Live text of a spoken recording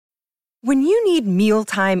When you need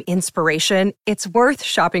mealtime inspiration, it's worth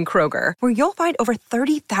shopping Kroger, where you'll find over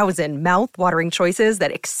 30,000 mouth-watering choices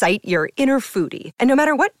that excite your inner foodie. And no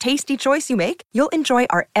matter what tasty choice you make, you'll enjoy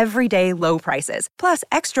our everyday low prices, plus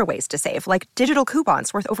extra ways to save, like digital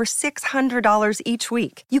coupons worth over $600 each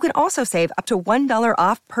week. You can also save up to $1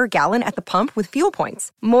 off per gallon at the pump with fuel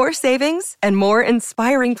points. More savings and more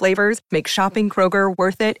inspiring flavors make shopping Kroger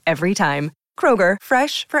worth it every time. Kroger,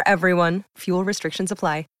 fresh for everyone. Fuel restrictions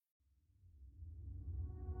apply.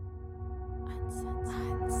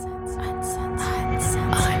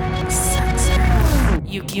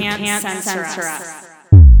 You can't censor us.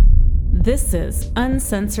 This is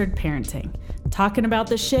Uncensored Parenting, talking about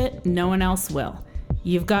the shit no one else will.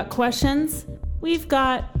 You've got questions, we've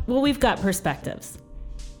got perspectives.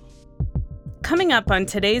 Coming up on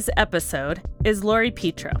today's episode is Lori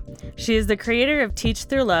Petro. She is the creator of Teach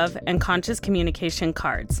Through Love and Conscious Communication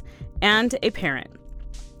cards, and a parent.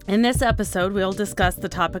 In this episode, we'll discuss the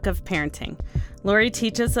topic of parenting. Lori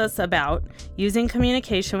teaches us about using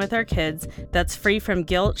communication with our kids that's free from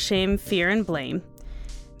guilt, shame, fear, and blame,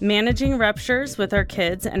 managing ruptures with our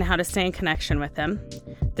kids and how to stay in connection with them,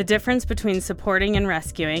 the difference between supporting and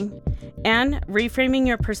rescuing, and reframing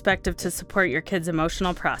your perspective to support your kids'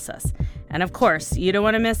 emotional process. And of course, you don't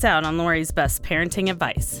want to miss out on Lori's best parenting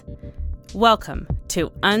advice. Welcome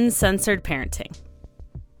to Uncensored Parenting.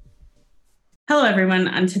 Hello, everyone.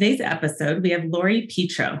 On today's episode, we have Lori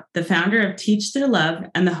Petro, the founder of Teach Through Love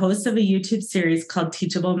and the host of a YouTube series called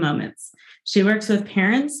Teachable Moments. She works with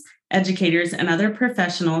parents, educators, and other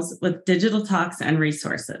professionals with digital talks and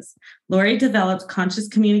resources. Lori developed Conscious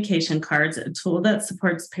Communication cards, a tool that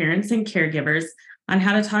supports parents and caregivers on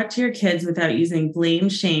how to talk to your kids without using blame,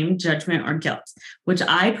 shame, judgment, or guilt, which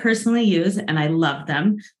I personally use and I love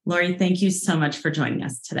them. Lori, thank you so much for joining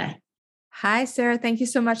us today. Hi, Sarah. Thank you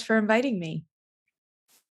so much for inviting me.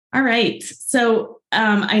 All right. So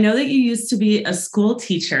I know that you used to be a school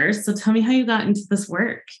teacher. So tell me how you got into this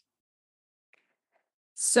work.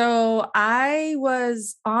 So I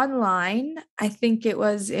was online. I think it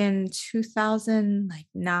was in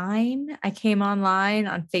 2009. I came online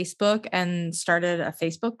on Facebook and started a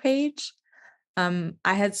Facebook page. I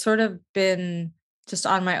had sort of been just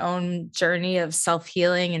on my own journey of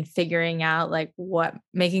self-healing and figuring out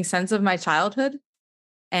making sense of my childhood.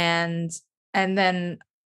 And then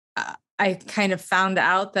I kind of found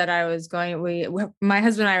out that I was my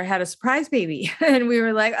husband and I had a surprise baby and we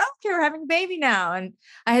were like, oh, okay, we're having a baby now. And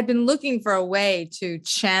I had been looking for a way to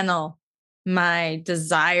channel my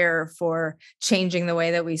desire for changing the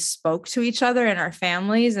way that we spoke to each other in our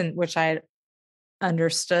families, and which I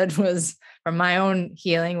understood was, from my own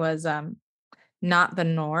healing, was not the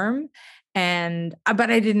norm. But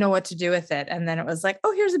I didn't know what to do with it. And then it was like,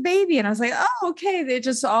 oh, here's a baby. And I was like, oh, okay. It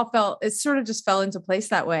sort of just fell into place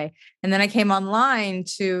that way. And then I came online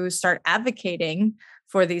to start advocating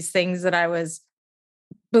for these things that I was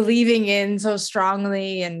believing in so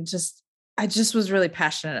strongly. And I just was really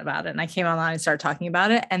passionate about it. And I came online and started talking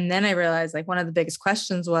about it. And then I realized one of the biggest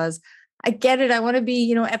questions was, I get it. I want to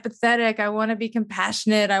be, empathetic. I want to be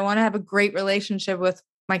compassionate. I want to have a great relationship with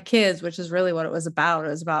my kids, which is really what it was about. It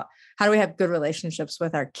was about, how do we have good relationships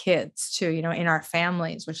with our kids too, in our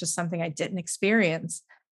families, which is something I didn't experience.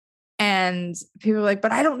 And people were like,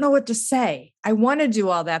 but I don't know what to say. I want to do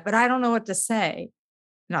all that, but I don't know what to say.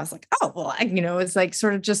 And I was like, oh, well, it's like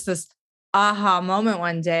sort of just this aha moment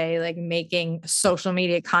one day, like making social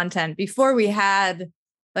media content before we had,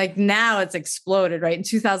 now it's exploded, right? In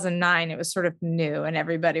 2009, it was sort of new, and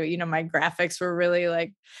everybody, my graphics were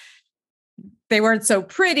really they weren't so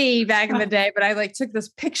pretty back in the day, but I took this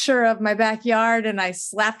picture of my backyard and I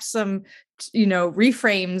slapped some,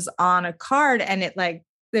 reframes on a card, and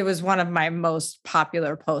it was one of my most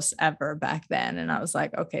popular posts ever back then. And I was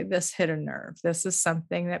like, okay, this hit a nerve. This is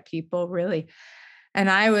something that people really, and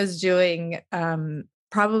I was doing,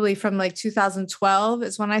 probably from 2012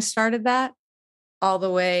 is when I started that, all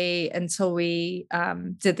the way until we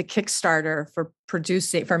did the Kickstarter for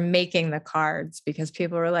making the cards, because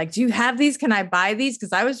people were like, do you have these? Can I buy these?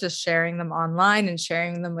 Because I was just sharing them online and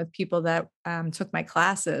sharing them with people that took my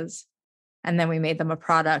classes. And then we made them a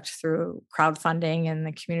product through crowdfunding and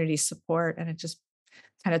the community support. And it just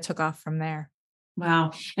kind of took off from there.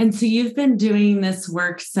 Wow. And so you've been doing this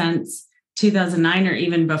work since 2009 or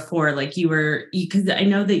even before, because I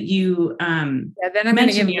know that you, then I'm going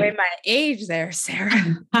to give away my age there,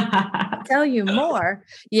 Sarah. I'll tell you more.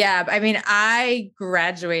 Yeah. I mean, I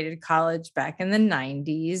graduated college back in the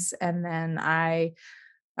 90s, and then I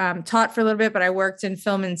taught for a little bit, but I worked in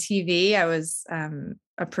film and TV. I was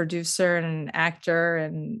a producer and an actor,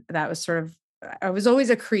 and that was I was always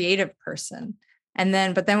a creative person.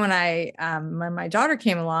 But then when my daughter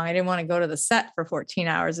came along, I didn't want to go to the set for 14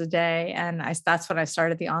 hours a day. And that's when I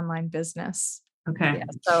started the online business. Okay. Yeah,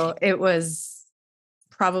 so it was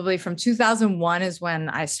probably from 2001 is when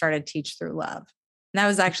I started Teach Through Love. And that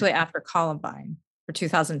was actually after Columbine, or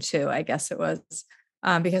 2002, I guess it was,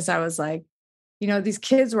 because I was like, these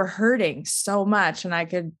kids were hurting so much. And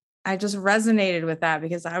I just resonated with that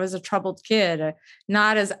because I was a troubled kid,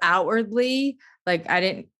 not as outwardly, like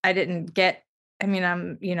I didn't get,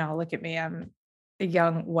 look at me, I'm a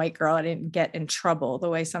young white girl. I didn't get in trouble the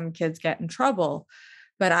way some kids get in trouble,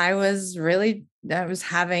 but I was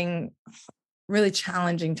having really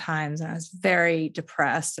challenging times, and I was very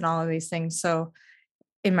depressed and all of these things. So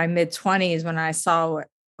in my mid-20s, when I saw what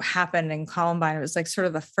happened in Columbine, it was like sort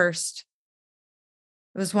of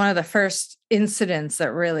it was one of the first incidents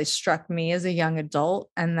that really struck me as a young adult.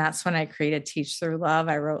 And that's when I created Teach Through Love.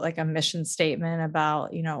 I wrote like a mission statement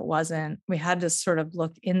about, we had to sort of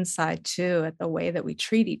look inside too at the way that we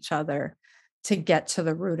treat each other to get to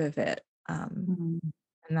the root of it. And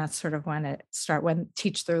that's sort of when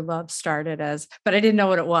Teach Through Love started but I didn't know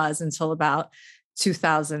what it was until about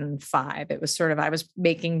 2005. It was sort of, I was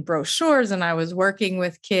making brochures and I was working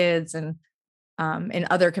with kids and in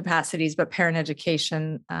other capacities, but parent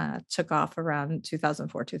education took off around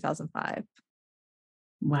 2004, 2005.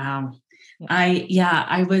 Wow. Yeah.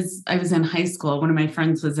 I was in high school. One of my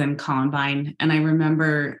friends was in Columbine, and I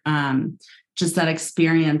remember just that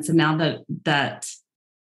experience. And now that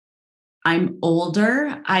I'm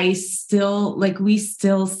older, we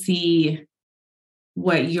still see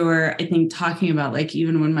what you're, I think, talking about. Like,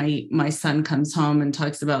 even when my son comes home and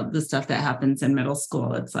talks about the stuff that happens in middle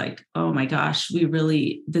school, it's like, oh my gosh,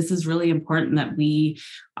 this is really important that we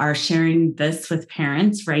are sharing this with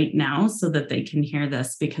parents right now so that they can hear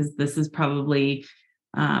this, because this is probably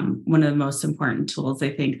one of the most important tools,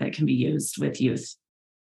 I think, that can be used with youth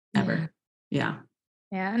ever. Yeah.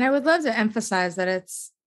 Yeah. And I would love to emphasize that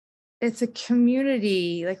it's a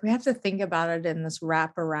community. Like, we have to think about it in this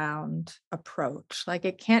wraparound approach. Like,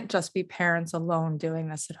 it can't just be parents alone doing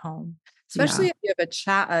this at home, especially if you have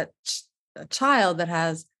a child that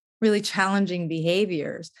has really challenging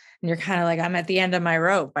behaviors and you're kind of like, I'm at the end of my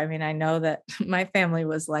rope. I mean, I know that my family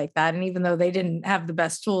was like that. And even though they didn't have the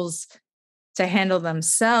best tools to handle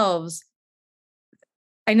themselves,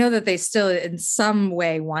 I know that they still in some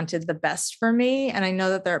way wanted the best for me. And I know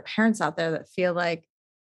that there are parents out there that feel like,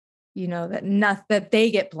 that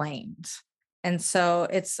they get blamed. And so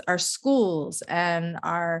it's our schools and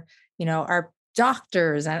our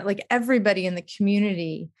doctors and like everybody in the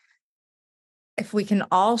community. If we can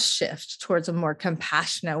all shift towards a more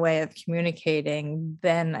compassionate way of communicating,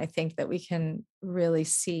 then I think that we can really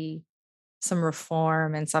see some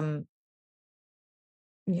reform and some,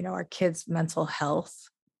 our kids' mental health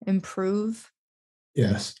improve.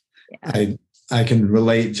 Yes. Yeah. I can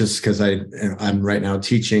relate, just because I'm right now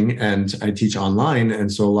teaching, and I teach online. And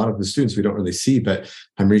so a lot of the students we don't really see, but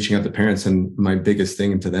I'm reaching out to parents. And my biggest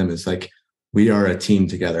thing to them is like, we are a team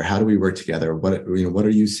together. How do we work together? What are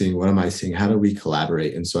you seeing? What am I seeing? How do we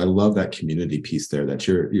collaborate? And so I love that community piece there that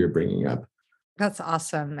you're bringing up. That's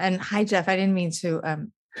awesome. And hi, Jeff. I didn't mean to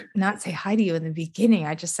not say hi to you in the beginning.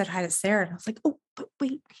 I just said hi to Sarah, and I was like, oh, but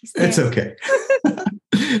wait, he's there. It's okay.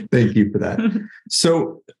 Thank you for that.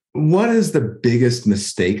 So, what is the biggest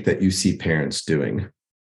mistake that you see parents doing?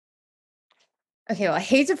 Okay, well, I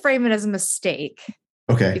hate to frame it as a mistake.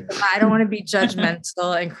 Okay. I don't want to be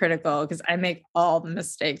judgmental and critical, because I make all the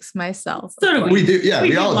mistakes myself. So we do. Yeah,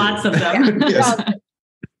 we all lots do. of them. Yes.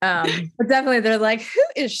 But definitely they're like, who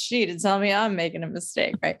is she to tell me I'm making a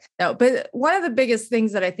mistake? Right. No, but one of the biggest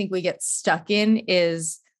things that I think we get stuck in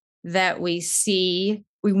is that we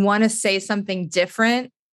want to say something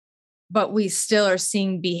different, but we still are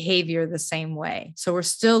seeing behavior the same way. So we're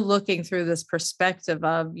still looking through this perspective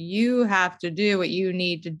of, you have to do what you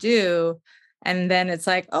need to do. And then it's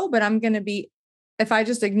like, oh, but if I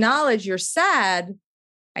just acknowledge you're sad,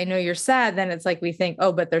 I know you're sad, then it's like we think,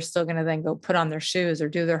 oh, but they're still going to then go put on their shoes or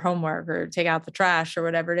do their homework or take out the trash or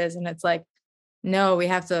whatever it is. And it's like, no, we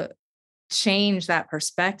have to change that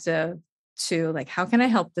perspective to like, how can I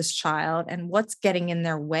help this child, and what's getting in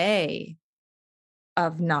their way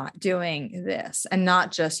of not doing this? And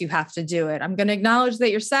not just, you have to do it. I'm going to acknowledge that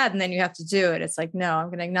you're sad and then you have to do it. It's like, no, I'm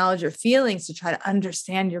going to acknowledge your feelings to try to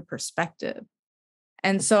understand your perspective.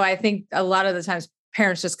 And so I think a lot of the times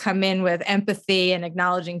parents just come in with empathy and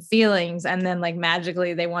acknowledging feelings, and then like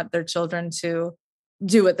magically they want their children to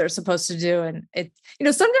do what they're supposed to do. And it,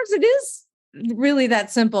 sometimes it is really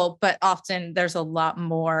that simple, but often there's a lot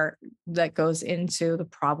more that goes into the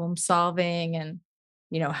problem solving and,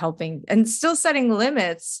 helping and still setting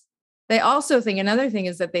limits They also think another thing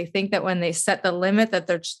is that they think that when they set the limit that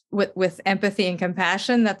they're with empathy and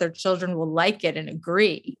compassion, that their children will like it and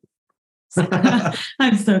agree.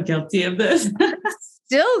 I'm so guilty of this.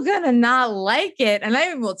 Still gonna not like it. And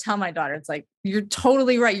I will tell my daughter, it's like, you're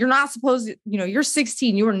totally right. You're not supposed to, you're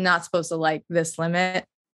 16. You are not supposed to like this limit.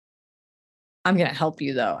 I'm going to help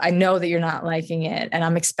you though. I know that you're not liking it and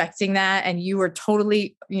I'm expecting that. And you are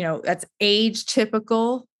totally, that's age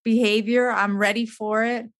typical behavior. I'm ready for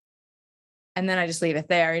it. And then I just leave it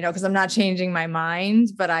there, because I'm not changing my mind,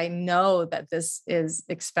 but I know that this is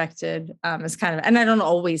expected. It's kind of, and I don't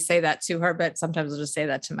always say that to her, but sometimes I'll just say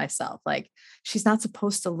that to myself. Like, she's not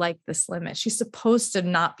supposed to like this limit. She's supposed to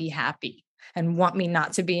not be happy and want me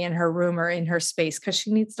not to be in her room or in her space because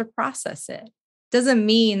she needs to process it. Doesn't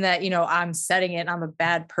mean that, I'm setting it, I'm a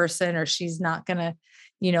bad person, or she's not gonna,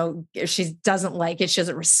 if she doesn't like it, she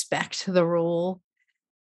doesn't respect the rule.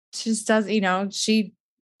 She just does, she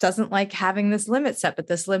doesn't like having this limit set, but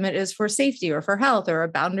this limit is for safety or for health or a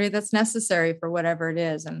boundary that's necessary for whatever it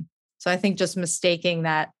is. And so I think just mistaking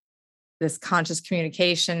that this conscious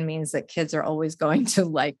communication means that kids are always going to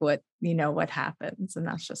like what happens. And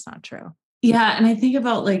that's just not true. Yeah. And I think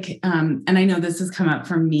about and I know this has come up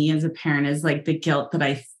for me as a parent, is like the guilt that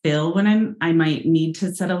I feel when I might need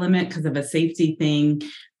to set a limit because of a safety thing.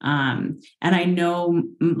 And I know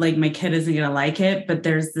like my kid isn't going to like it, but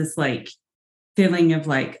there's this like feeling of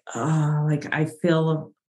like, oh, like I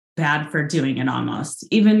feel bad for doing it almost,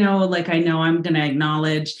 even though like I know I'm going to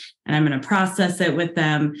acknowledge and I'm going to process it with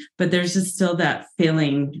them, but there's just still that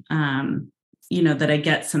feeling, that I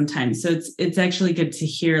get sometimes. So it's actually good to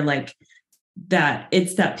hear like that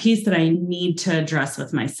it's that piece that I need to address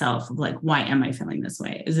with myself of like, why am I feeling this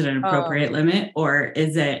way? Is it an appropriate limit, or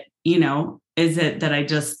is it, is it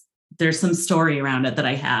that there's some story around it that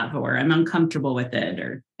I have, or I'm uncomfortable with it?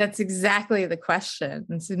 Or that's exactly the question.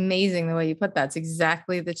 It's amazing the way you put that. It's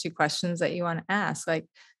exactly the two questions that you want to ask. Like,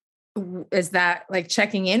 is that like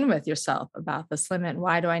checking in with yourself about this limit?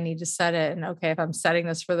 Why do I need to set it? And okay, if I'm setting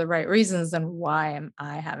this for the right reasons, then why am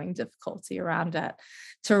I having difficulty around it?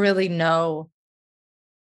 To really know.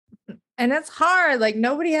 And it's hard. Like,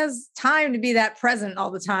 nobody has time to be that present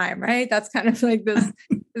all the time, right? That's kind of like this.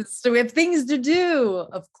 So we have things to do,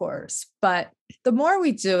 of course, but the more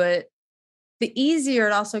we do it, the easier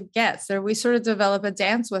it also gets. So we sort of develop a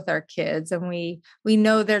dance with our kids, and we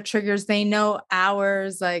know their triggers. They know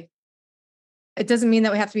ours. Like, it doesn't mean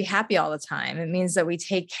that we have to be happy all the time. It means that we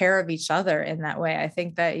take care of each other in that way. I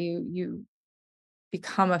think that you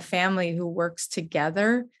become a family who works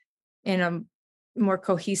together in a more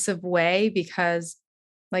cohesive way, because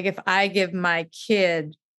like if I give my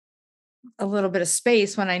kid a little bit of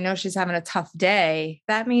space when I know she's having a tough day,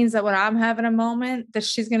 that means that when I'm having a moment, that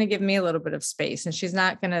she's going to give me a little bit of space, and she's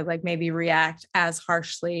not going to like maybe react as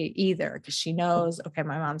harshly either, because she knows, okay,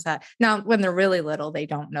 my mom's that. Now, when they're really little, they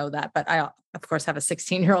don't know that, but I of course have a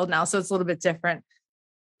 16-year-old now, so it's a little bit different.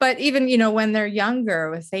 But even, when they're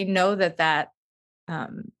younger, if they know that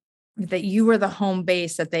you are the home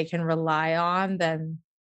base that they can rely on, then,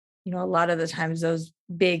 a lot of the times those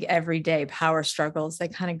big everyday power struggles, they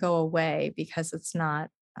kind of go away, because it's not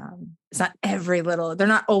they're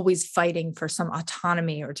not always fighting for some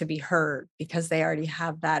autonomy or to be heard, because they already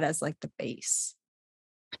have that as like the base.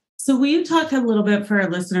 So will you talk a little bit for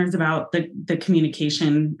our listeners about the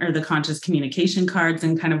communication or the conscious communication cards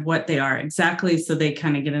and kind of what they are exactly, so they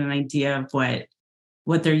kind of get an idea of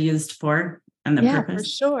what they're used for and the purpose? For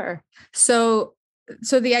sure.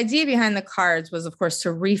 So the idea behind the cards was, of course, to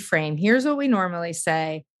reframe. Here's what we normally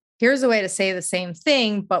say. Here's a way to say the same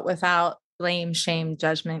thing, but without blame, shame,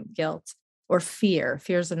 judgment, guilt, or fear.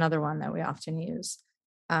 Fear is another one that we often use.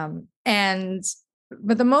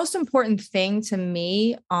 But the most important thing to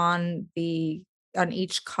me on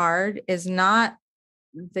each card is not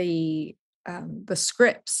the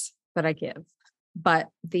scripts that I give, but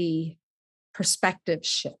the perspective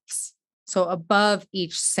shifts. So above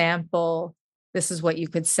each sample, this is what you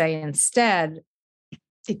could say instead.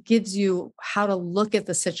 It gives you how to look at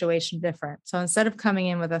the situation different. So instead of coming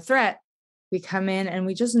in with a threat, we come in and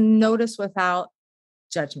we just notice without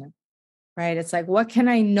judgment, right? It's like, what can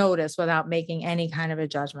I notice without making any kind of a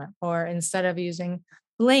judgment? Or instead of using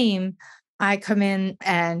blame, I come in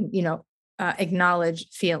and, acknowledge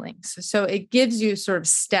feelings. So it gives you sort of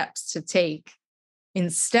steps to take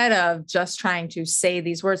instead of just trying to say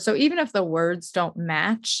these words. So even if the words don't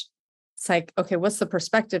match, it's like, okay, what's the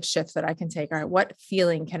perspective shift that I can take? All right, what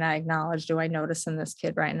feeling can I acknowledge? Do I notice in this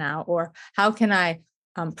kid right now? Or how can I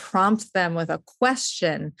prompt them with a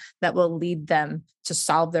question that will lead them to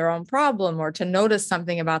solve their own problem or to notice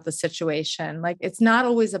something about the situation. Like, it's not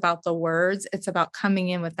always about the words, it's about coming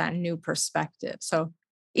in with that new perspective. So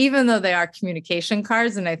even though they are communication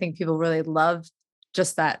cards, and I think people really love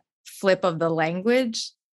just that flip of the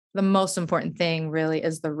language, the most important thing really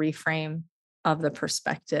is the reframe of the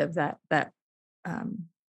perspective that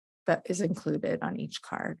is included on each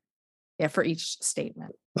card. Yeah, for each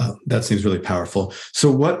statement. That seems really powerful.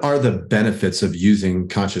 So what are the benefits of using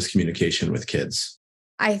conscious communication with kids?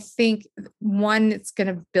 I think one, it's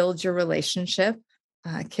going to build your relationship.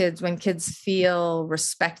 When kids feel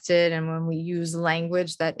respected, and when we use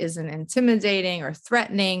language that isn't intimidating or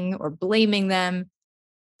threatening or blaming them,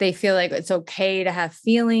 they feel like it's okay to have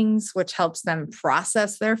feelings, which helps them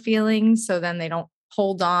process their feelings. So then they don't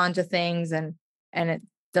hold on to things and it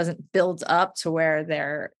doesn't build up to where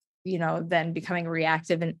they're, then becoming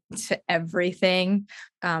reactive to everything.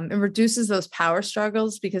 It reduces those power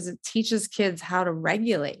struggles because it teaches kids how to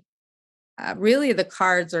regulate. Really, the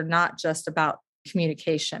cards are not just about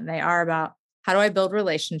communication. They are about, how do I build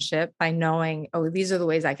relationship by knowing, these are the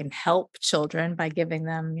ways I can help children by giving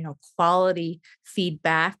them, quality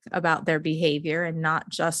feedback about their behavior and not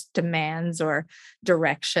just demands or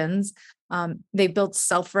directions. They build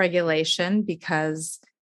self-regulation because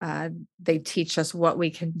they teach us what we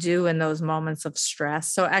can do in those moments of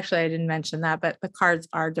stress. So actually, I didn't mention that, but the cards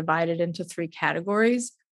are divided into 3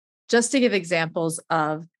 categories, just to give examples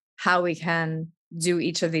of how we can do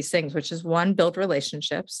each of these things, which is 1, build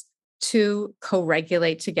relationships, 2,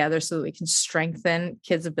 co-regulate together so that we can strengthen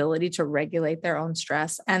kids' ability to regulate their own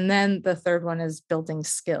stress. And then the third one is building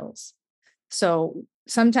skills. So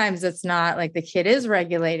sometimes it's not like the kid is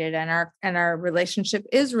regulated and our relationship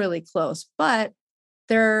is really close, but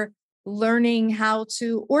they're learning how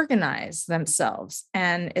to organize themselves.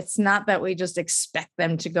 And it's not that we just expect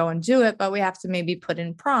them to go and do it, but we have to maybe put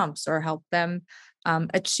in prompts or help them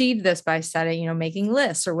achieve this by setting, making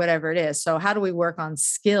lists or whatever it is. So how do we work on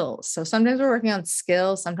skills? So sometimes we're working on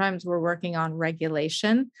skills. Sometimes we're working on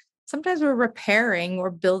regulation. Sometimes we're repairing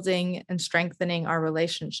or building and strengthening our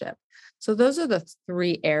relationship. So those are the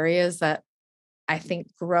 3 areas that I think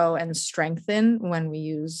grow and strengthen when we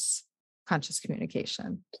use conscious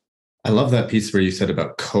communication. I love that piece where you said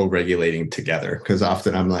about co-regulating together, because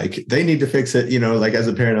often I'm like, they need to fix it. Like as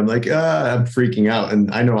a parent, I'm like, I'm freaking out. And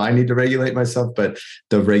I know I need to regulate myself, but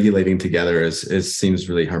the regulating together seems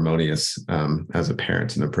really harmonious as a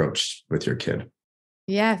parent and approach with your kid.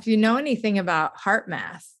 Yeah. If you know anything about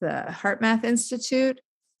HeartMath, the HeartMath Institute,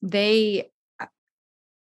 they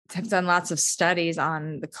have done lots of studies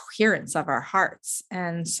on the coherence of our hearts.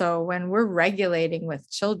 And so when we're regulating with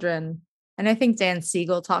children, and I think Dan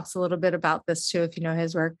Siegel talks a little bit about this too, if you know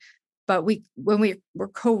his work, but when we're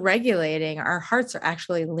co-regulating, our hearts are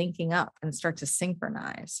actually linking up and start to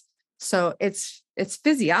synchronize. So it's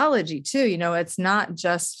physiology too. It's not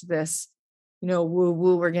just this, woo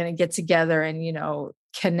woo, we're going to get together and,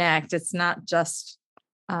 connect. It's not just,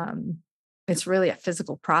 it's really a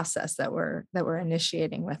physical process that we're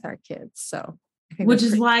initiating with our kids. So which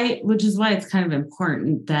is why it's kind of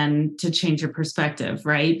important then to change your perspective,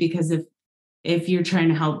 right? Because if you're trying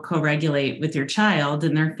to help co-regulate with your child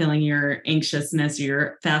and they're feeling your anxiousness,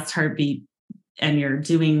 your fast heartbeat, and you're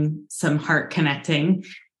doing some heart connecting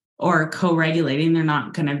or co-regulating, they're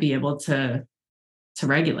not going to be able to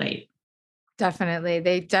regulate. Definitely.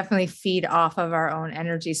 They definitely feed off of our own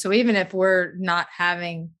energy. So even if we're not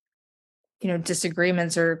having,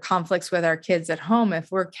 disagreements or conflicts with our kids at home,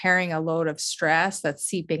 if we're carrying a load of stress that's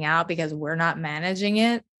seeping out because we're not managing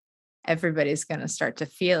it, everybody's going to start to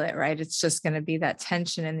feel it, right? It's just going to be that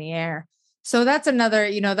tension in the air. So that's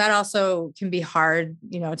another, that also can be hard,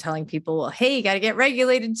 telling people, well, hey, you got to get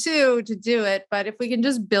regulated too to do it. But if we can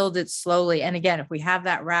just build it slowly. And again, if we have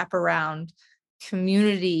that wraparound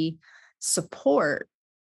community support,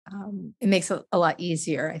 it makes it a lot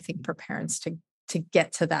easier, I think, for parents to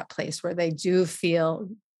get to that place where they do feel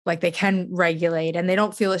like they can regulate and they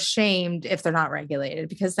don't feel ashamed if they're not regulated,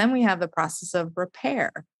 because then we have the process of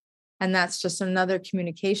repair. And that's just another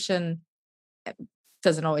communication. It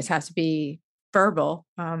doesn't always have to be verbal.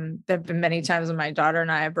 There have been many times when my daughter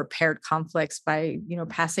and I have repaired conflicts by,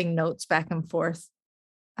 passing notes back and forth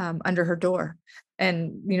under her door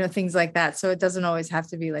and, things like that. So it doesn't always have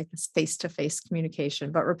to be like this face-to-face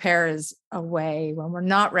communication, but repair is a way when we're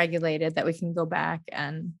not regulated that we can go back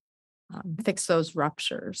and fix those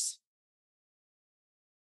ruptures.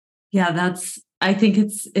 Yeah, I think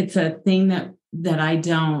it's a thing that I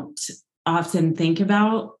don't often think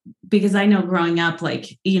about, because I know growing up,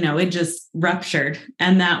 like, it just ruptured,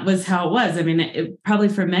 and that was how it was. I mean, it probably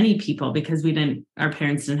for many people, because our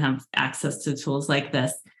parents didn't have access to tools like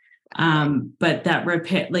this. But that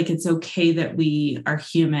repair, like, it's okay that we are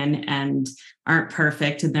human and aren't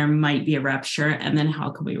perfect, and there might be a rupture. And then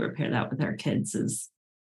how can we repair that with our kids is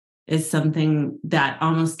something that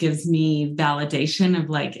almost gives me validation of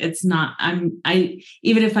like, it's not,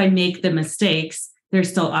 even if I make the mistakes, there's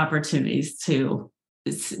still opportunities to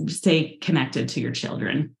stay connected to your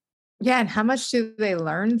children. Yeah. And how much do they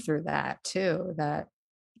learn through that too? That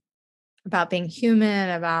about being human,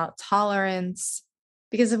 about tolerance.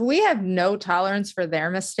 Because if we have no tolerance for their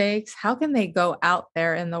mistakes, how can they go out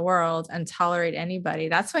there in the world and tolerate anybody?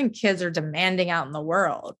 That's when kids are demanding out in the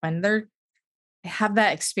world, when they have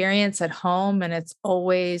that experience at home and it's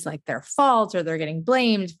always like their fault or they're getting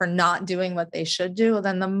blamed for not doing what they should do. Well,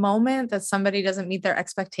 then the moment that somebody doesn't meet their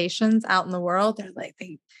expectations out in the world, they're like,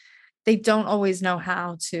 they don't always know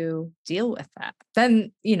how to deal with that.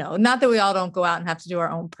 Then, not that we all don't go out and have to do our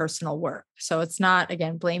own personal work. So it's not,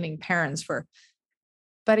 again, blaming parents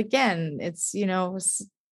but again, it's,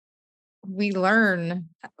 we learn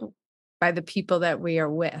by the people that we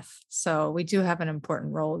are with. So we do have an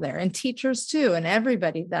important role there, and teachers too, and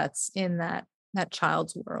everybody that's in that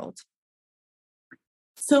child's world.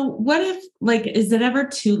 So what if, like, is it ever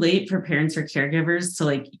too late for parents or caregivers to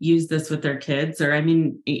like use this with their kids? Or, I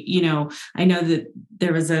mean, I know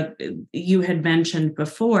that you had mentioned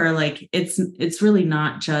before, like it's really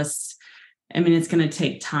not just, I mean, it's going to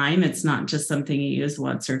take time. It's not just something you use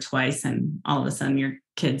once or twice and all of a sudden your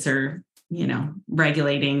kids are,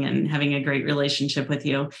 regulating and having a great relationship with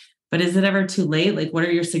you. But is it ever too late? Like, what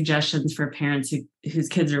are your suggestions for parents whose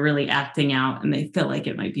kids are really acting out and they feel like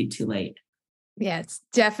it might be too late? Yeah, it's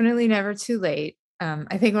definitely never too late.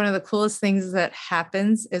 I think one of the coolest things that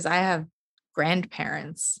happens is I have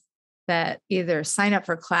grandparents that either sign up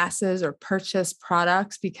for classes or purchase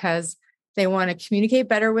products because they want to communicate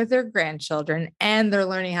better with their grandchildren, and they're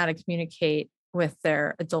learning how to communicate with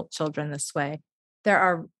their adult children this way. There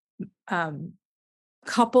are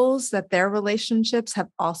couples that their relationships have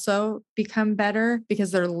also become better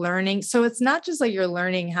because they're learning. So it's not just like you're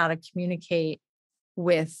learning how to communicate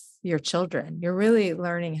with your children. You're really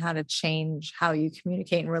learning how to change how you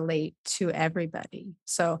communicate and relate to everybody.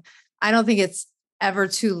 So I don't think it's ever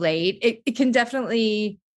too late. It can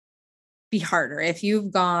definitely be harder if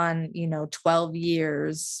you've gone, 12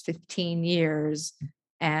 years, 15 years,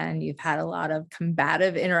 and you've had a lot of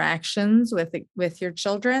combative interactions with your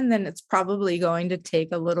children, then it's probably going to take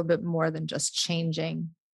a little bit more than just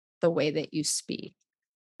changing the way that you speak.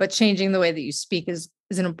 But changing the way that you speak is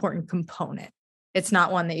an important component. It's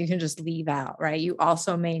not one that you can just leave out, right? You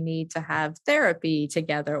also may need to have therapy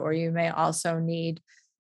together, or you may also need,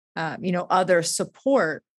 other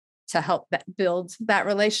support to help build that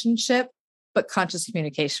relationship. But conscious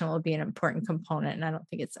communication will be an important component. And I don't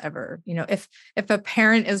think it's ever, if a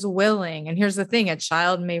parent is willing, and here's the thing, a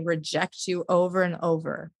child may reject you over and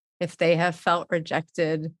over if they have felt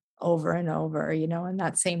rejected over and over, in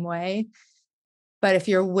that same way. But if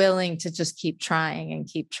you're willing to just keep trying and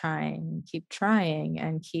keep trying and keep trying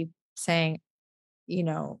and keep saying,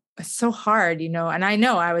 it's so hard, and I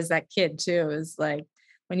know I was that kid too. It's like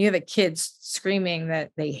when you have a kid screaming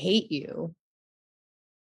that they hate you,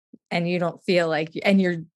 and you don't feel like, and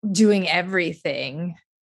you're doing everything,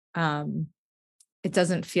 it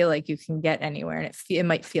doesn't feel like you can get anywhere, and it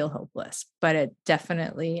might feel hopeless, but it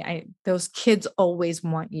definitely, those kids always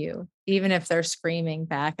want you, even if they're screaming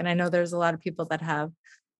back. And I know there's a lot of people that have,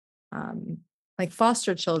 like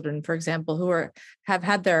foster children, for example, who have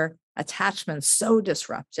had their attachments so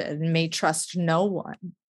disrupted and may trust no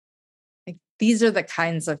one. Like, these are the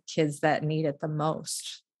kinds of kids that need it the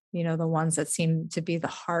most. The ones that seem to be the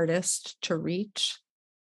hardest to reach.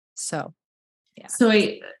 So, yeah. So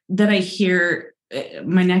I hear,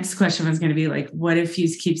 my next question was going to be like, what if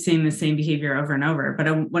you keep seeing the same behavior over and over?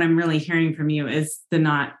 But what I'm really hearing from you is the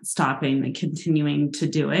not stopping, the continuing to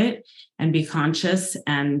do it and be conscious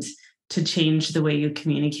and to change the way you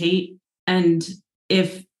communicate. And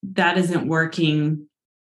if that isn't working,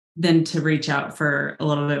 then to reach out for a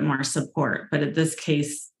little bit more support. But in this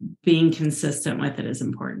case, being consistent with it is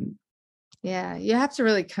important. Yeah, you have to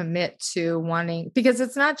really commit to wanting, because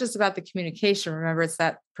it's not just about the communication. Remember, it's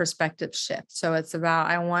that perspective shift. So it's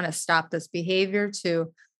about, I want to stop this behavior,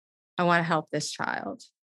 to I want to help this child,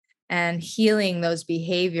 and healing those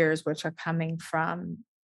behaviors, which are coming from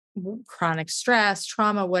chronic stress,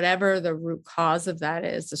 trauma, whatever the root cause of that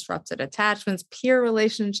is, disrupted attachments, peer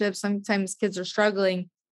relationships. Sometimes kids are struggling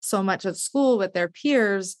so much at school with their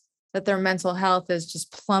peers that their mental health is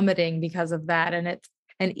just plummeting because of that.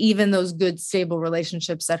 And even those good, stable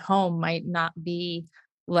relationships at home might not be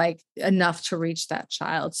like enough to reach that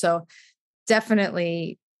child. So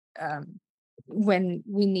definitely, when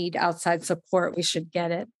we need outside support, we should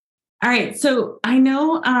get it. All right. So I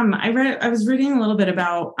know I was reading a little bit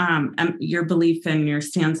about your belief and your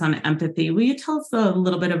stance on empathy. Will you tell us a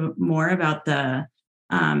little bit more about the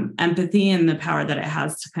empathy and the power that it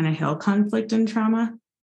has to kind of heal conflict and trauma?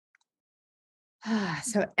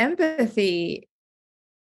 So empathy,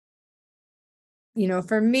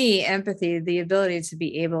 for me, empathy, the ability to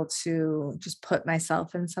be able to just put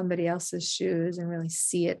myself in somebody else's shoes and really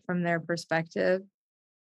see it from their perspective,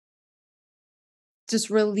 just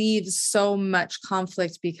relieves so much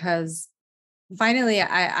conflict, because finally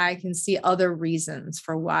I can see other reasons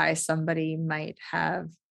for why somebody might have,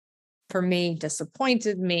 for me,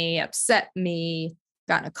 disappointed me, upset me,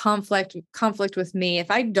 gotten a conflict with me. If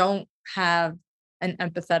I don't have an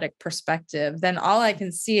empathetic perspective, then all I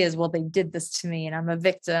can see is, well, they did this to me and I'm a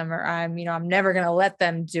victim, or I'm never going to let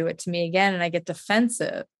them do it to me again. And I get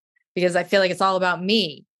defensive because I feel like it's all about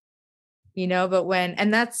me, but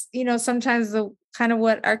and that's, sometimes the kind of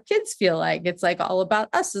what our kids feel like. It's like all about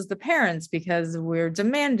us as the parents, because we're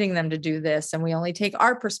demanding them to do this and we only take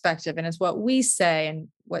our perspective and it's what we say and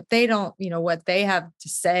what they don't, what they have to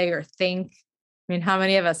say or think. I mean, how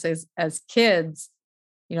many of us as kids,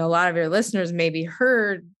 a lot of your listeners maybe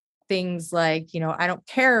heard things like, I don't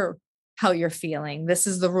care how you're feeling. This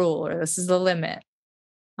is the rule, or this is the limit.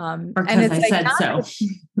 Or because I said so.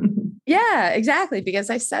 Yeah, exactly. Because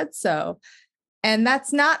I said so. And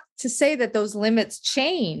that's not to say that those limits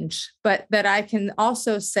change, but that I can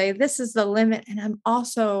also say, this is the limit. And I'm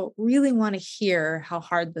also really want to hear how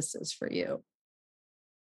hard this is for you.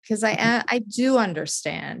 Because I do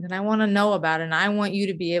understand and I want to know about it. And I want you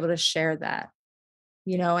to be able to share that,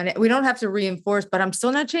 and we don't have to reinforce, but I'm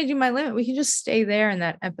still not changing my limit. We can just stay there in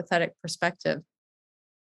that empathetic perspective.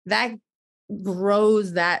 That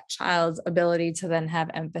grows that child's ability to then have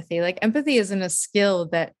empathy. Like, empathy isn't a skill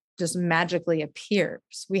that just magically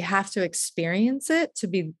appears. We have to experience it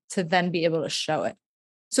to then be able to show it.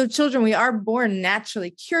 So children, we are born naturally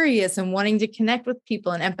curious and wanting to connect with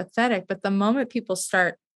people and empathetic. But the moment people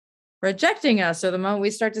start rejecting us, or the moment we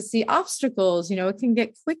start to see obstacles, it can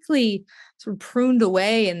get quickly sort of pruned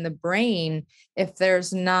away in the brain if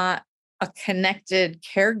there's not a connected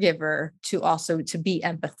caregiver to be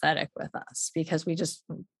empathetic with us, because we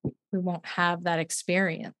won't have that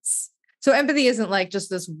experience. So empathy isn't like just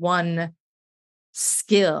this one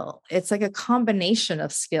skill. It's like a combination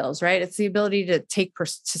of skills, right? It's the ability to to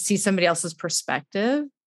see somebody else's perspective.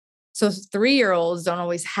 So 3-year-olds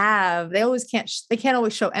they can't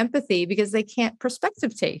always show empathy because they can't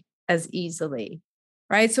perspective take as easily,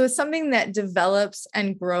 right? So it's something that develops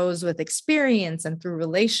and grows with experience and through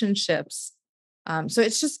relationships. So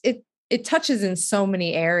it's just, it touches in so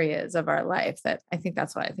many areas of our life that I think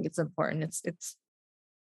that's why I think it's important. It's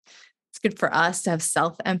good for us to have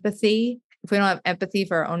self-empathy. If we don't have empathy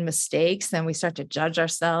for our own mistakes, then we start to judge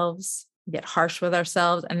ourselves, get harsh with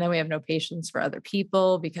ourselves, and then we have no patience for other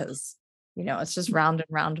people because, it's just round and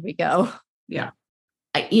round we go. Yeah.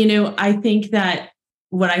 I think that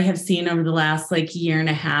what I have seen over the last year and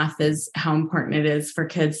a half is how important it is for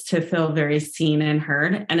kids to feel very seen and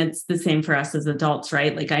heard. And it's the same for us as adults,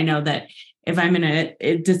 right? Like, I know that if I'm in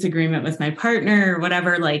a disagreement with my partner or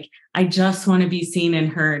whatever, I just want to be seen and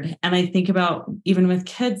heard. And I think about even with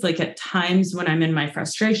kids, at times when I'm in my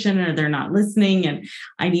frustration or they're not listening and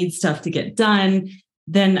I need stuff to get done,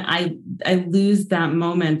 then I lose that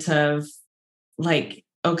moment of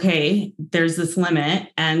okay, there's this limit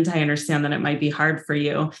and I understand that it might be hard for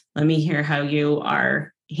you. Let me hear how you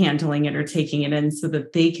are handling it or taking it in so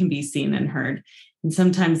that they can be seen and heard. And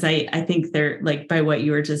sometimes I think they're by what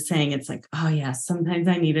you were just saying, it's oh yeah, sometimes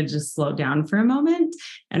I need to just slow down for a moment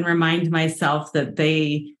and remind myself that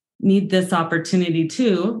they need this opportunity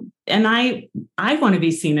too. And I want to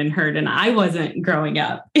be seen and heard. And I wasn't growing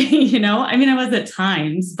up, I was at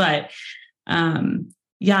times, but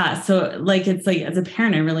yeah. So it's as a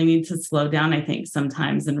parent, I really need to slow down, I think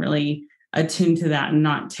sometimes, and really attune to that and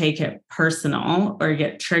not take it personal or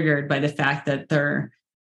get triggered by the fact that they're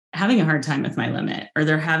having a hard time with my limit or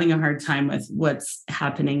they're having a hard time with what's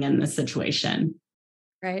happening in the situation.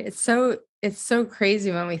 Right. It's so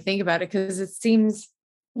crazy when we think about it, because it seems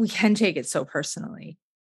we can take it so personally.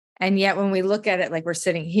 And yet when we look at it, we're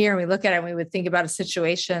sitting here and we look at it and we would think about a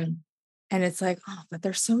situation and it's oh, but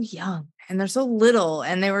they're so young and they're so little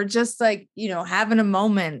and they were just having a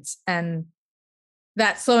moment. And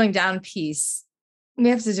that slowing down piece, we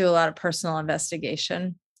have to do a lot of personal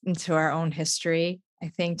investigation into our own history I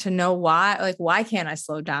think, to know why can't I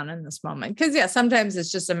slow down in this moment? Because yeah, sometimes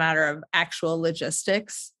it's just a matter of actual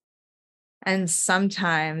logistics. And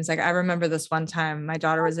sometimes, like, I remember this one time, my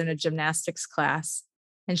daughter was in a gymnastics class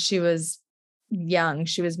and she was young.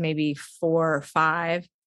 She was maybe 4 or 5.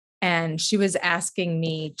 And she was asking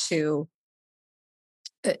me to,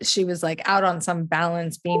 she was like out on some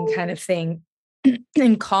balance beam kind of thing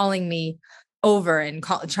and calling me over and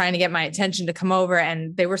trying to get my attention to come over.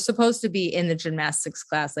 And they were supposed to be in the gymnastics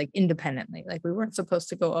class, like independently, like we weren't supposed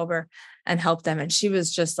to go over and help them. And she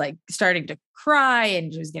was just like starting to cry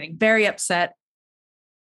and she was getting very upset.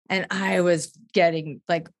 And I was getting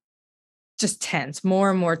like just tense,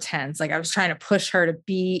 more and more tense. Like I was trying to push her to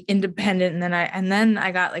be independent. And then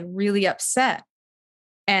I got like really upset,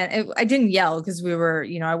 and I didn't yell because we were,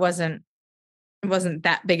 you know, it wasn't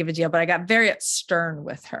that big of a deal, but I got very stern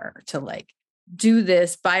with her to like do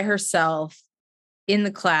this by herself in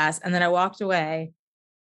the class. And then I walked away,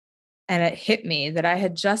 and it hit me that I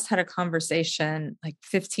had just had a conversation like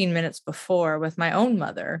 15 minutes before with my own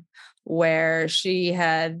mother, where she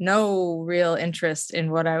had no real interest in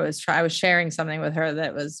what I was sharing something with her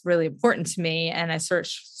that was really important to me. And I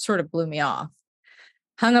sort of blew me off,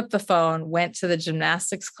 hung up the phone, went to the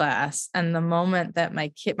gymnastics class. And the moment that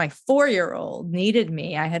my 4-year-old needed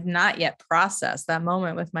me, I had not yet processed that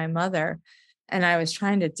moment with my mother. And I was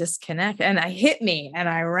trying to disconnect, and it hit me, and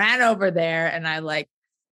I ran over there, and I like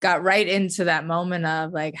got right into that moment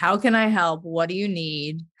of like, how can I help? What do you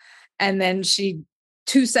need? And then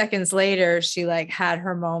 2 seconds later, she like had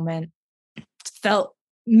her moment, felt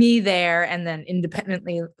me there, and then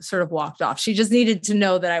independently sort of walked off. She just needed to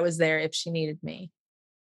know that I was there if she needed me.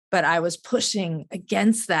 But I was pushing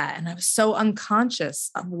against that, and I was so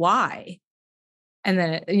unconscious of why. And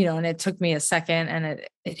then, and it took me a second, and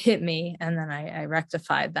it hit me, and then I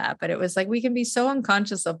rectified that. But it was like, we can be so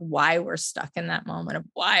unconscious of why we're stuck in that moment, of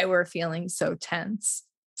why we're feeling so tense.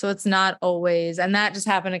 So it's not always, and that just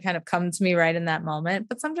happened to kind of come to me right in that moment.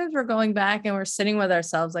 But sometimes we're going back and we're sitting with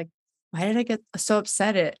ourselves like, why did I get so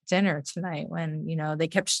upset at dinner tonight when, they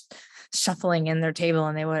kept shuffling in their table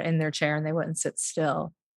and they were in their chair and they wouldn't sit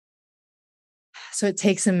still. So it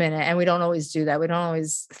takes a minute, and we don't always do that. We don't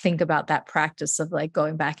always think about that practice of like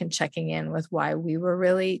going back and checking in with why we were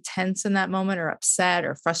really tense in that moment, or upset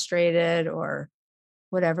or frustrated or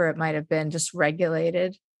whatever it might have been, just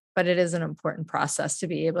regulated. But it is an important process to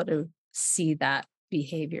be able to see that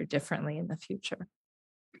behavior differently in the future.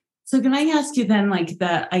 So can I ask you then, like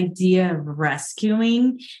the idea of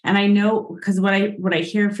rescuing? And I know, because what I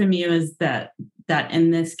hear from you is that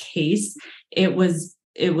in this case, it was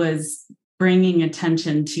bringing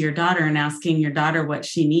attention to your daughter and asking your daughter what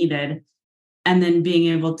she needed, and then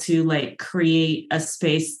being able to like create a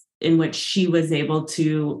space in which she was able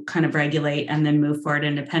to kind of regulate and then move forward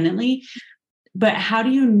independently. But how do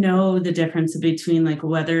you know the difference between like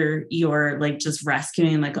whether you're like just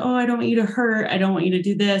rescuing, like, oh, I don't want you to hurt, I don't want you to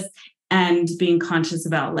do this, and being conscious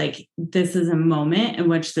about like, this is a moment in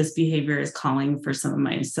which this behavior is calling for some of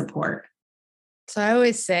my support? So I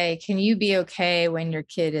always say, can you be okay when your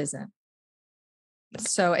kid isn't?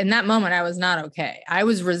 So in that moment, I was not okay. I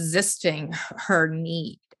was resisting her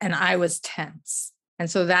need, and I was tense. And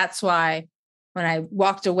so that's why when I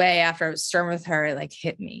walked away after I was stern with her, it like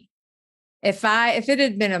hit me. If it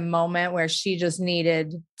had been a moment where she just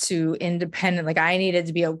needed to like I needed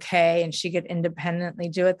to be okay and she could independently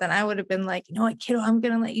do it, then I would have been like, you know what, kiddo, I'm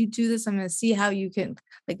going to let you do this. I'm going to see how you can,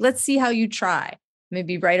 like, let's see how you try.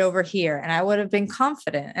 Maybe right over here. And I would have been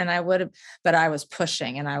confident, but I was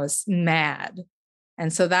pushing and I was mad.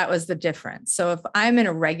 And so that was the difference. So if I'm in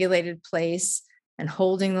a regulated place and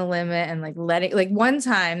holding the limit and like letting, like one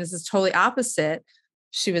time, this is totally opposite.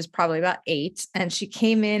 She was probably about 8, and she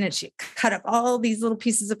came in and she cut up all these little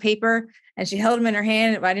pieces of paper and she held them in her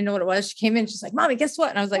hand. I didn't know what it was. She came in, she's like, Mommy, guess what?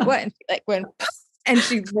 And I was like, what? And she like went, and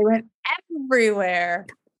they went everywhere.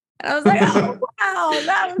 And I was like, oh, wow,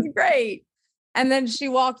 that was great. And then she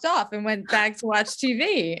walked off and went back to watch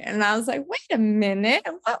TV. And I was like, wait a minute.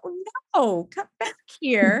 What? No, come back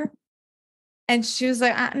here. And she was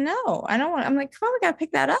like, no, I don't want. I'm like, come on, we got to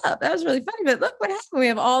pick that up. That was really funny. But look what happened. We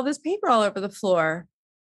have all this paper all over the floor.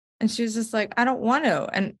 And she was just like, I don't want to.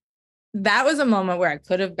 And that was a moment where I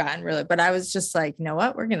could have gotten really, but I was just like, you know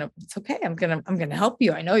what? It's okay. I'm going to help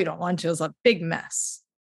you. I know you don't want to. It was a big mess.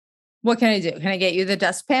 What can I do? Can I get you the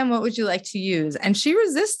dustpan? What would you like to use? And she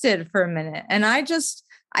resisted for a minute. And I was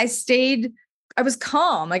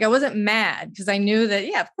calm. Like I wasn't mad because I knew that,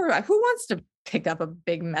 yeah, of course, who wants to pick up a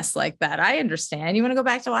big mess like that? I understand. You want to go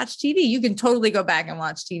back to watch TV? You can totally go back and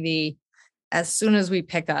watch TV as soon as we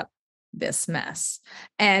pick up. this mess.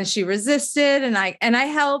 And she resisted, and I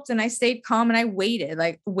helped, and I stayed calm, and I waited.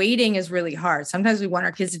 Like, waiting is really hard. Sometimes we want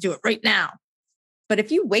our kids to do it right now. But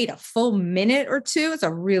if you wait a full minute or two, it's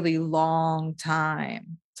a really long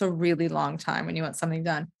time. It's a really long time when you want something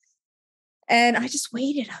done. And I just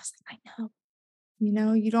waited. I was like, I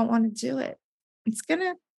know, you don't want to do it. It's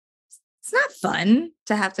not fun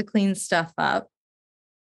to have to clean stuff up.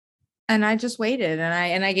 And I just waited,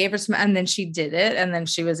 and I gave her some, and then she did it, and then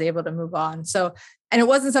she was able to move on. So, and it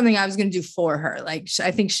wasn't something I was going to do for her. Like,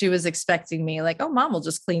 I think she was expecting me, like, oh, mom will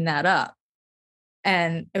just clean that up.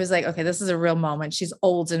 And it was like, okay, this is a real moment. She's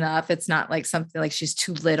old enough. It's not like something like she's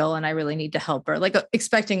too little and I really need to help her. Like,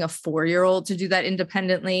 expecting a 4-year-old to do that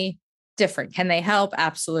independently, different. Can they help?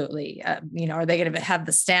 Absolutely. Are they going to have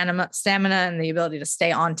the stamina and the ability to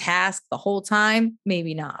stay on task the whole time?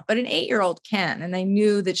 Maybe not, but an 8-year-old can. And I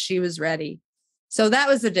knew that she was ready. So that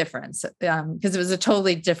was the difference, because it was a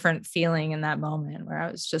totally different feeling in that moment where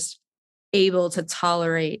I was just able to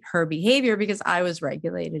tolerate her behavior because I was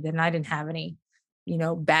regulated and I didn't have any,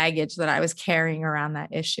 baggage that I was carrying around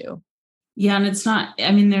that issue. Yeah. And it's not,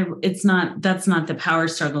 that's not the power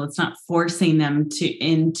struggle. It's not forcing them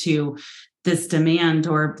into this demand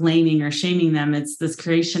or blaming or shaming them. It's this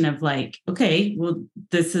creation of like, okay, well,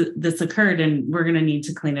 this occurred and we're going to need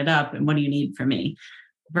to clean it up. And what do you need from me?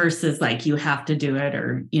 Versus like, you have to do it,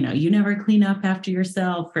 or, you never clean up after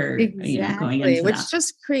yourself, or, exactly. Going into which that.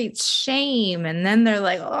 Just creates shame. And then they're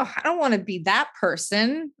like, oh, I don't want to be that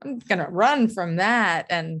person. I'm going to run from that.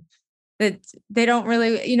 And that they don't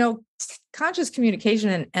really, conscious communication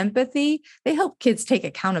and empathy, they help kids take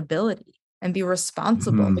accountability and be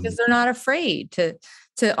responsible because they're not afraid to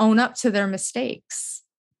own up to their mistakes.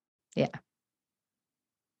 Yeah.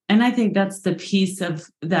 And I think that's the piece of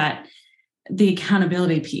that, the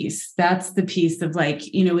accountability piece. That's the piece of like,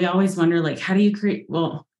 we always wonder, like, how do you create,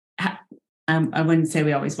 I wouldn't say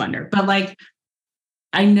we always wonder, but like,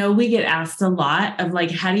 I know we get asked a lot of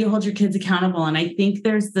like, how do you hold your kids accountable? And I think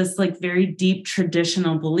there's this like very deep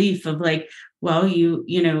traditional belief of like, well, you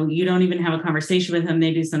don't even have a conversation with them.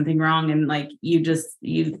 They do something wrong. And like, you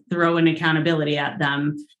throw an accountability at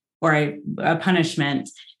them or a punishment.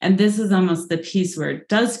 And this is almost the piece where it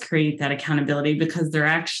does create that accountability, because they're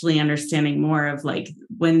actually understanding more of like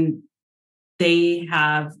when they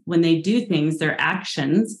do things, their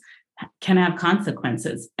actions can have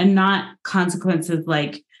consequences, and not consequences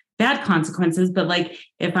like bad consequences, but like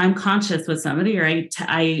if I'm conscious with somebody or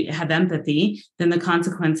I have empathy, then the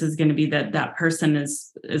consequence is going to be that person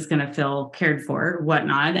is going to feel cared for,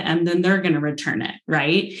 whatnot, and then they're going to return it,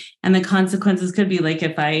 right? And the consequences could be like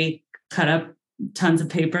if I cut up tons of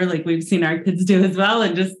paper, like we've seen our kids do as well,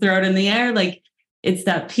 and just throw it in the air, like it's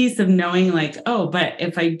that piece of knowing like, oh, but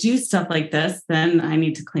if I do stuff like this, then I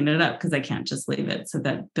need to clean it up because I can't just leave it. So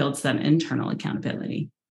that builds that internal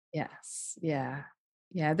accountability. Yes. Yeah.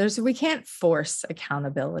 Yeah. We can't force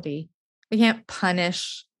accountability. We can't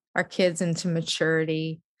punish our kids into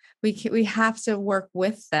maturity. We have to work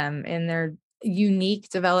with them in their unique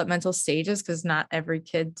developmental stages, because not every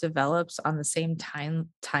kid develops on the same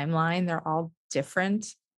timeline. They're all different.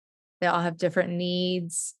 They all have different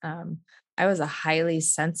needs. I was a highly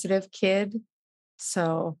sensitive kid.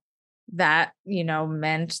 So that,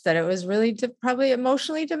 meant that it was really probably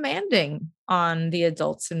emotionally demanding on the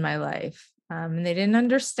adults in my life. And they didn't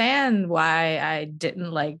understand why I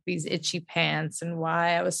didn't like these itchy pants and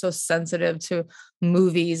why I was so sensitive to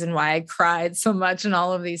movies and why I cried so much and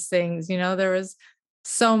all of these things. There was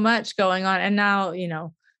so much going on. And now,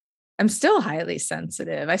 I'm still highly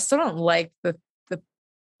sensitive. I still don't like the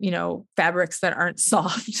fabrics that aren't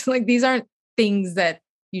soft. Like, these aren't things that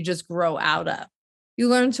you just grow out of. You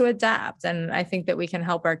learn to adapt. And I think that we can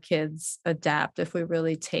help our kids adapt if we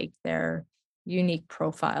really take their unique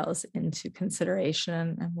profiles into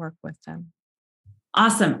consideration and work with them.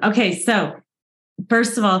 Awesome. Okay. So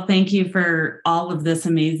first of all, thank you for all of this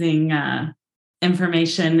amazing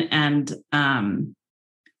information. And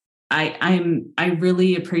I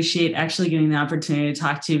really appreciate actually getting the opportunity to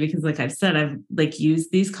talk to you, because like I've said, I've like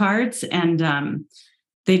used these cards, and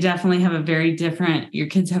they definitely have your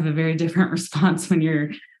kids have a very different response when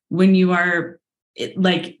you are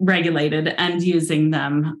like regulated and using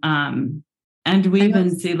them. And we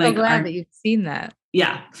even see like, glad that you've seen that.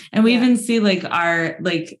 Yeah. And we even see like our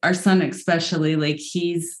son, especially, like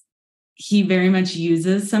he very much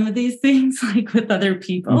uses some of these things like with other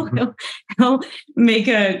people. Mm-hmm. He'll make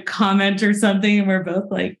a comment or something and we're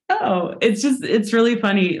both like, oh, it's really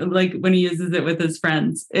funny. Like when he uses it with his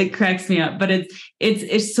friends, it cracks me up, but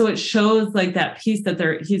it's so it shows like that piece that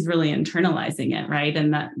he's really internalizing it. Right.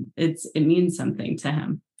 And that it means something to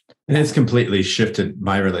him. And it's completely shifted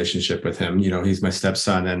my relationship with him. He's my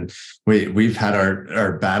stepson, and we've had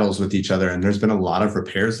our battles with each other. And there's been a lot of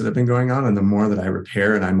repairs that have been going on. And the more that I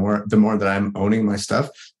repair and the more that I'm owning my stuff,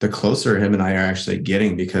 the closer him and I are actually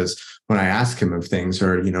getting. Because when I ask him of things,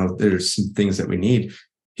 or there's some things that we need,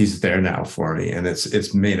 he's there now for me. And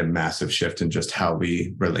it's made a massive shift in just how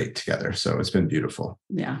we relate together. So it's been beautiful.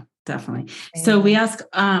 Yeah, definitely. So we ask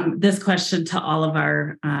this question to all of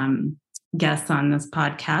our guests on this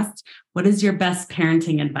podcast. What is your best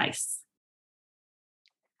parenting advice?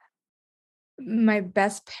 My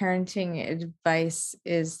best parenting advice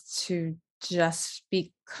is to just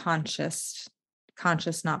be conscious,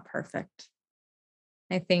 not perfect.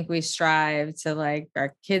 I think we strive to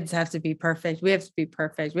our kids have to be perfect. We have to be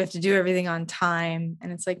perfect. We have to do everything on time.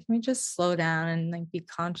 And it's can we just slow down and be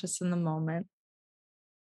conscious in the moment,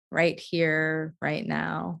 right here, right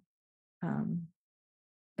now,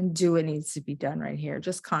 and do what needs to be done right here.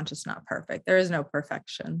 Just conscious, not perfect. There is no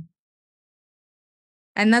perfection.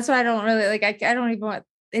 And that's why I don't really I don't even want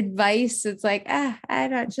advice. It's I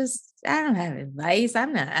don't have advice.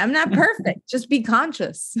 I'm not perfect. Just be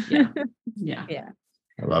conscious. Yeah.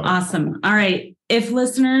 I love it. Awesome. All right. If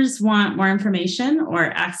listeners want more information or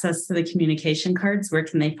access to the communication cards, where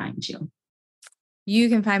can they find you? You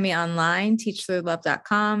can find me online,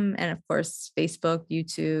 teachthroughlove.com, and of course, Facebook,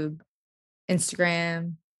 YouTube,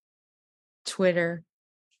 Instagram, Twitter.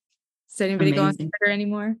 Does anybody go on Twitter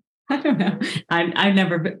anymore? I don't know. I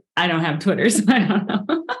don't have Twitter, so I don't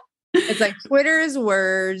know. It's Twitter is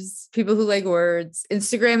words, people who like words.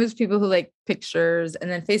 Instagram is people who like pictures. And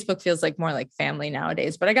then Facebook feels more like family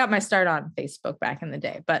nowadays. But I got my start on Facebook back in the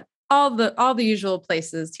day. But all the usual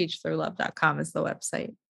places, teachthroughlove.com is the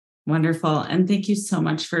website. Wonderful. And thank you so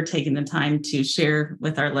much for taking the time to share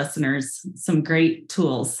with our listeners some great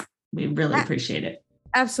tools. We really appreciate it.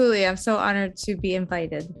 Absolutely. I'm so honored to be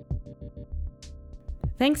invited.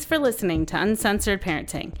 Thanks for listening to Uncensored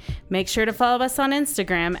Parenting. Make sure to follow us on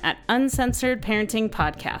Instagram at Uncensored Parenting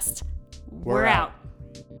Podcast. We're out.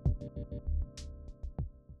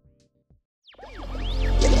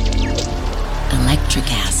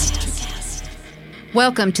 Electricast.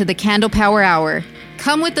 Welcome to the Candle Power Hour.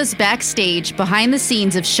 Come with us backstage behind the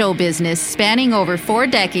scenes of show business spanning over 4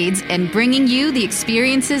 decades and bringing you the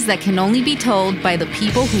experiences that can only be told by the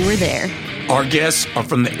people who were there. Our guests are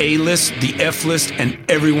from the A-list, the F-list, and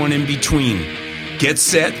everyone in between. Get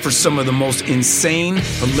set for some of the most insane,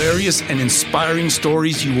 hilarious, and inspiring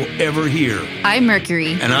stories you will ever hear. I'm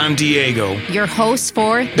Mercury. And I'm Diego. Your host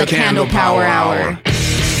for the Candle Power Hour.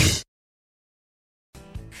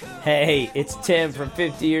 Hey, it's Tim from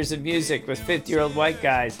 50 Years of Music with 50-Year-Old White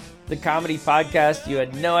Guys, the comedy podcast you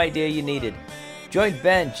had no idea you needed. Join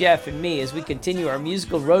Ben, Jeff, and me as we continue our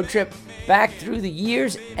musical road trip back through the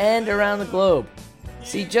years and around the globe.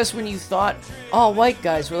 See, just when you thought all white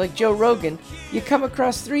guys were like Joe Rogan, you come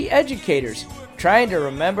across 3 educators trying to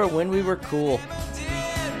remember when we were cool.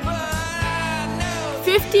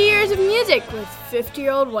 50 Years of Music with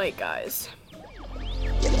 50-Year-Old White Guys.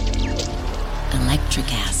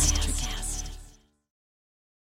 Electricast.